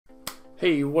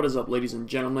Hey, what is up ladies and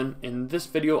gentlemen? In this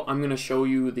video I'm going to show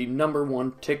you the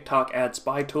 #1 TikTok ad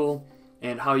spy tool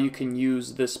and how you can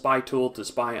use this spy tool to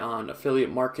spy on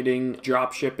affiliate marketing,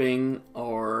 drop shipping,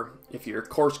 or if you're a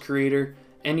course creator,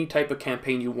 any type of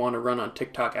campaign you want to run on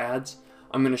TikTok ads.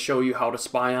 I'm going to show you how to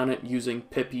spy on it using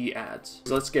TikTik Ads.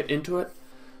 So let's get into it.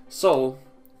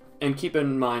 And keep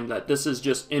in mind that this is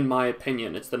just, in my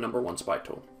opinion, it's the #1 spy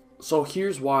tool. So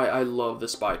here's why I love the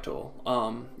spy tool.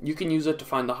 You can use it to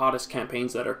find the hottest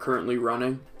campaigns that are currently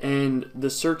running, and the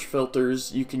search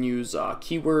filters, you can use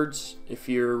keywords. If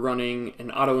you're running an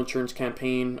auto insurance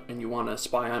campaign and you want to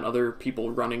spy on other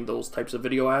people running those types of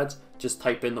video ads, just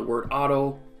type in the word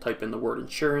auto, type in the word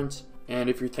insurance. And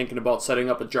if you're thinking about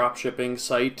setting up a drop shipping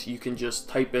site, you can just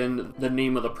type in the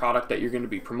name of the product that you're going to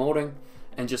be promoting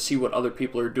and just see what other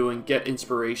people are doing, get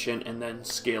inspiration, and then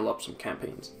scale up some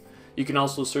campaigns. You can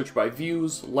also search by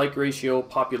views, like ratio,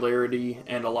 popularity,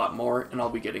 and a lot more, and I'll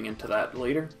be getting into that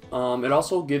later. It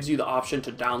also gives you the option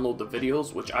to download the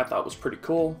videos, which I thought was pretty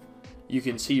cool. You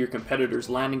can see your competitors'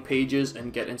 landing pages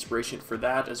and get inspiration for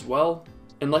that as well.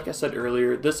 And like I said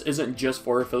earlier, this isn't just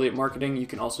for affiliate marketing, you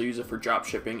can also use it for drop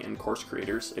shipping and course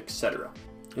creators, etc.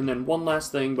 And then one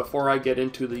last thing before I get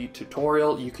into the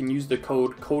tutorial, you can use the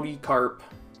code CODYCARP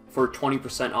for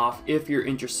 20% off if you're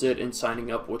interested in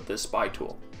signing up with this spy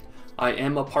tool. I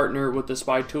am a partner with the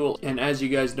spy tool, and as you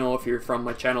guys know, if you're from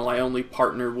my channel, I only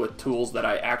partner with tools that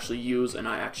I actually use and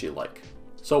I actually like.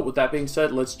 So with that being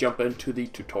said, let's jump into the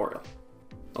tutorial.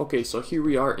 Okay, so here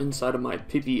we are inside of my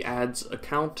TikTik Ads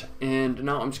account, and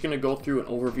now I'm just going to go through an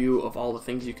overview of all the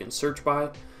things you can search by.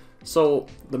 So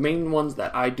the main ones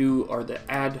that I do are the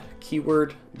ad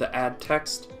keyword, the ad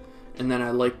text, and then I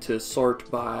like to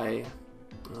sort by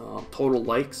total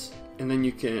likes. And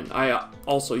then I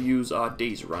also use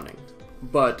days running.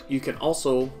 But you can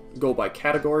also go by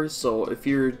categories. So if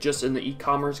you're just in the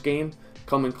e-commerce game,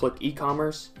 come and click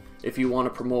e-commerce. If you want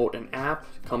to promote an app,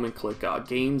 come and click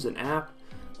games and app.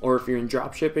 Or if you're in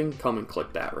drop shipping, come and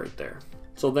click that right there.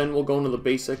 So then we'll go into the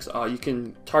basics. You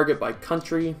can target by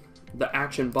country, the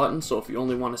action button. So if you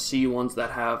only want to see ones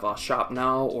that have shop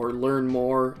now or learn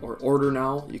more or order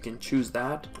now, you can choose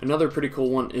that. Another pretty cool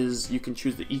one is you can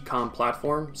choose the e-com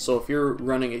platform. So if you're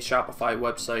running a Shopify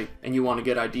website and you want to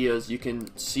get ideas, you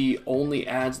can see only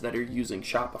ads that are using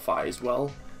Shopify as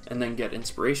well and then get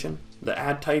inspiration. The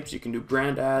ad types, you can do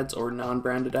brand ads or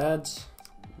non-branded ads.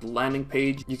 The landing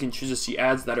page, you can choose to see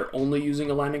ads that are only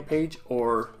using a landing page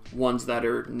or ones that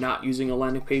are not using a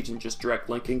landing page and just direct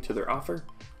linking to their offer.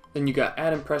 Then you got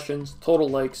ad impressions, total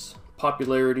likes,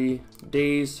 popularity,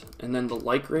 days, and then the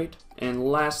like rate. And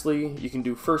lastly, you can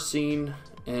do first seen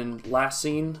and last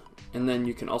seen, and then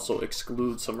you can also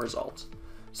exclude some results.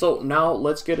 So now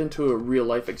let's get into a real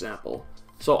life example.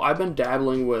 So I've been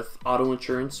dabbling with auto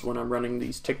insurance when I'm running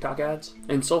these TikTok ads,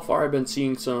 and so far I've been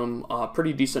seeing some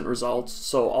pretty decent results.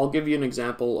 So I'll give you an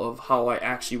example of how I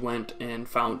actually went and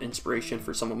found inspiration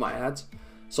for some of my ads.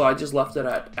 So I just left it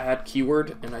at add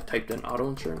keyword and I typed in auto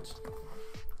insurance.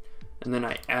 And then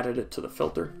I added it to the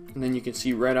filter. And then you can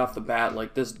see right off the bat,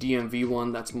 like this DMV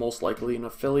one, that's most likely an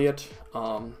affiliate.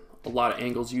 A lot of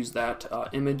angles use that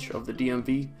image of the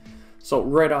DMV. So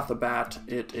right off the bat,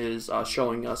 it is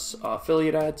showing us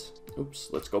affiliate ads. Oops,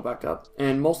 let's go back up.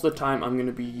 And most of the time I'm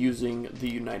gonna be using the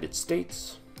United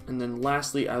States. And then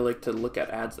lastly, I like to look at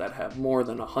ads that have more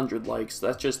than 100 likes.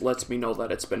 That just lets me know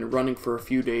that it's been running for a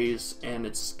few days and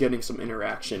it's getting some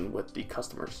interaction with the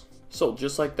customers. So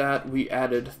just like that, we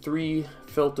added 3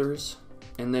 filters,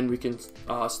 and then we can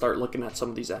start looking at some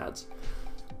of these ads.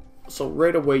 So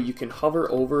right away, you can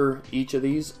hover over each of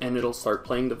these and it'll start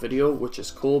playing the video, which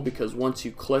is cool because once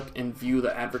you click and view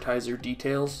the advertiser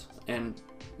details, and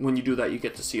when you do that, you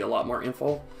get to see a lot more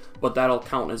info, but that'll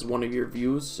count as one of your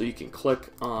views. So you can click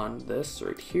on this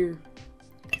right here,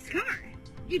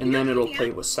 and then it'll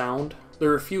play with sound. There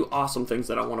are a few awesome things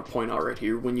that I want to point out right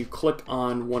here. When you click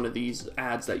on one of these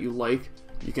ads that you like,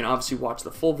 you can obviously watch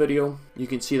the full video. You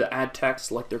can see the ad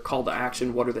text, like their call to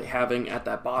action, what are they having at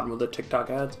that bottom of the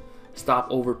TikTok ads. Stop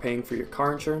overpaying for your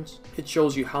car insurance. It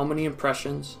shows you how many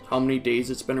impressions, how many days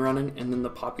it's been running, and then the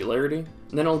popularity. And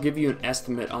then it'll give you an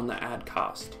estimate on the ad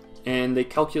cost. And they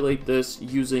calculate this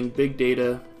using big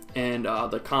data and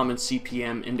the common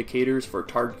CPM indicators for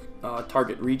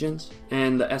target regions,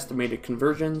 and the estimated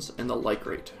conversions and the like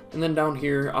rate. And then down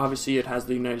here, obviously it has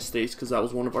the United States because that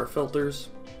was one of our filters.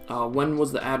 When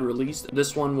was the ad released?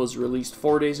 This one was released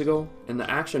 4 days ago, and the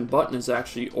action button is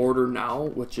actually order now,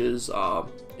 which is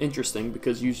interesting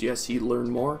because usually I see learn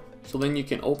more. So then you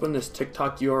can open this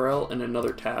TikTok URL in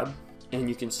another tab and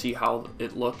you can see how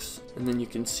it looks, and then you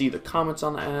can see the comments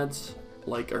on the ads,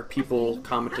 like, are people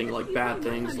commenting like bad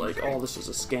things, like, oh, this is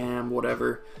a scam,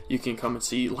 whatever, you can come and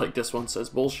see, like, this one says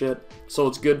bullshit. So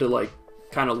it's good to like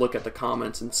kind of look at the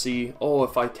comments and see, oh,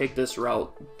 if I take this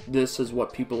route, this is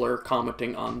what people are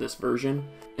commenting on this version,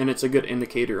 and it's a good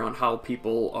indicator on how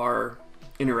people are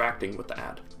interacting with the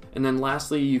ad. And then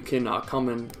lastly, you can come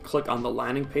and click on the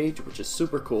landing page, which is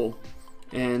super cool.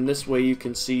 And this way you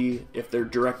can see if they're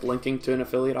direct linking to an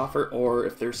affiliate offer or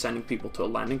if they're sending people to a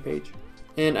landing page.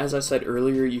 And as I said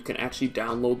earlier, you can actually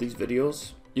download these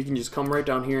videos. You can just come right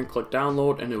down here and click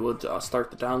download, and it would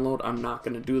start the download. I'm not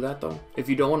going to do that though. If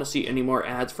you don't want to see any more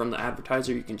ads from the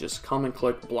advertiser, you can just come and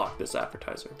click block this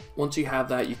advertiser. Once you have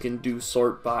that, you can do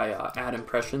sort by ad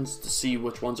impressions to see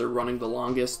which ones are running the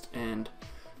longest, and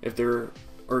if they're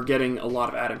getting a lot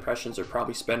of ad impressions, they're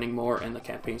probably spending more and the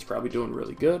campaign's probably doing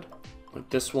really good. Like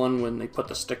this one, when they put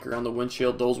the sticker on the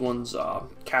windshield, those ones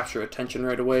capture attention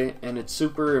right away. And it's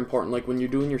super important, like when you're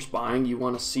doing your spying, you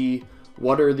want to see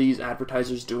what are these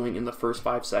advertisers doing in the first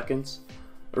 5 seconds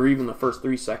or even the first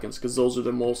 3 seconds, because those are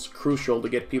the most crucial to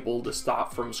get people to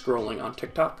stop from scrolling on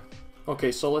TikTok.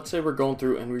 Okay, so let's say we're going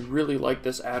through and we really like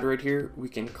this ad right here. We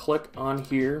can click on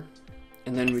here,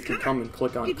 and then we can come and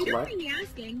click on collect,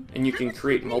 and you can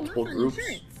create multiple groups.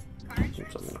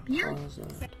 Oops, I'm gonna pause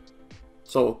that.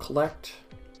 So collect,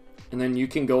 and then you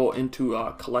can go into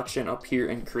a collection up here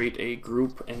and create a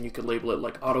group, and you can label it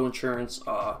like auto insurance,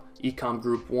 ecom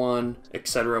group 1,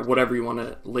 etc. Whatever you want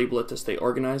to label it to stay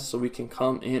organized. So we can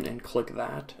come in and click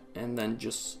that, and then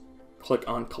just click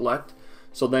on collect.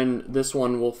 So then this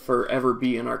one will forever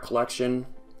be in our collection.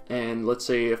 And let's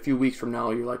say a few weeks from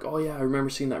now, you're like, oh yeah, I remember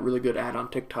seeing that really good ad on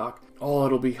TikTok. Oh,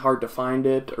 it'll be hard to find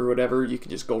it or whatever. You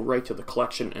can just go right to the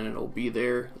collection and it'll be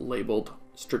there labeled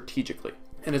strategically.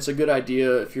 And it's a good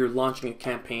idea if you're launching a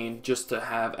campaign just to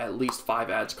have at least 5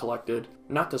 ads collected.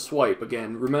 Not to swipe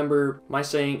again. Remember, my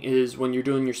saying is when you're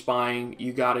doing your spying,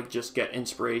 you gotta just get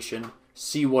inspiration,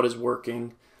 see what is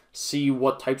working, see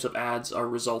what types of ads are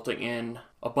resulting in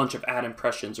a bunch of ad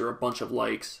impressions or a bunch of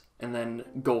likes, and then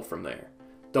go from there.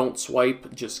 Don't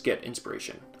swipe, just get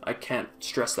inspiration. I can't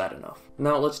stress that enough.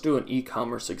 Now let's do an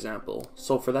e-commerce example.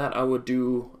 So for that, I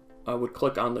would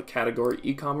click on the category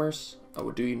e-commerce. I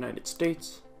would do United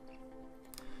States.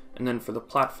 And then for the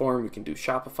platform, we can do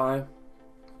Shopify.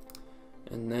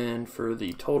 And then for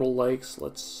the total likes,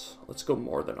 let's go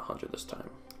more than 100 this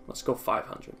time. Let's go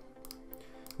 500.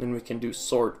 Then we can do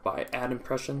sort by ad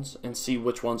impressions and see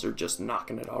which ones are just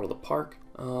knocking it out of the park.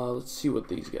 Let's see what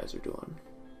these guys are doing.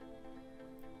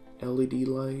 LED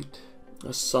light,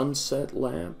 a sunset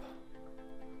lamp.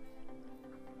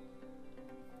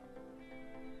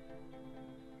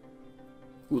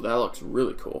 Ooh, that looks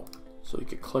really cool. So you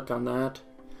could click on that.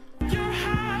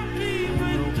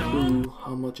 No clue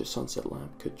how much a sunset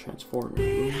lamp could transform your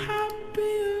room.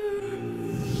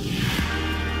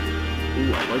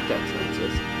 Ooh, I like that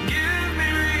transition.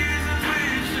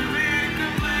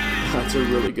 That's a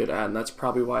really good ad, and that's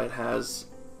probably why it has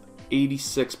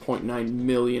 86.9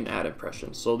 million ad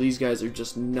impressions. So these guys are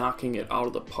just knocking it out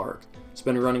of the park. It's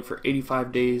been running for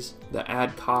 85 days. The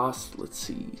ad cost, let's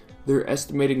see, they're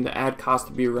estimating the ad cost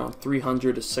to be around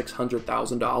 $300,000 to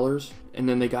 $600,000, and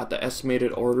then they got the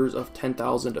estimated orders of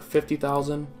 10,000 to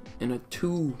 50,000 and a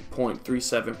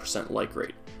 2.37% like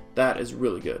rate. That is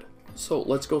really good. So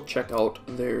let's go check out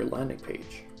their landing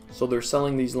page. So they're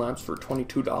selling these lamps for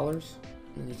 $22,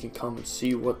 and you can come and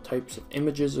see what types of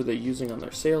images are they using on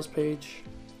their sales page.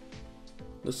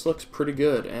 This looks pretty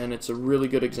good, and it's a really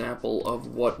good example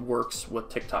of what works with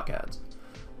TikTok ads.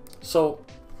 So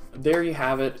there you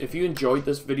have it. If you enjoyed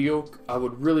this video, I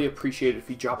would really appreciate it if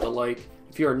you dropped a like.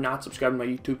 If you are not subscribed to my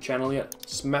YouTube channel yet,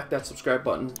 smack that subscribe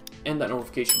button and that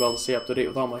notification bell to stay up to date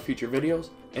with all my future videos.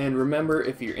 And remember,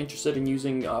 if you're interested in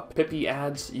using Pippy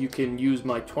ads, you can use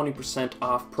my 20%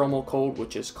 off promo code,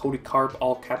 which is CodyCarp,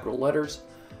 all capital letters,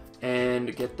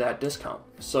 and get that discount.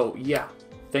 So yeah,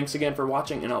 thanks again for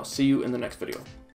watching, and I'll see you in the next video.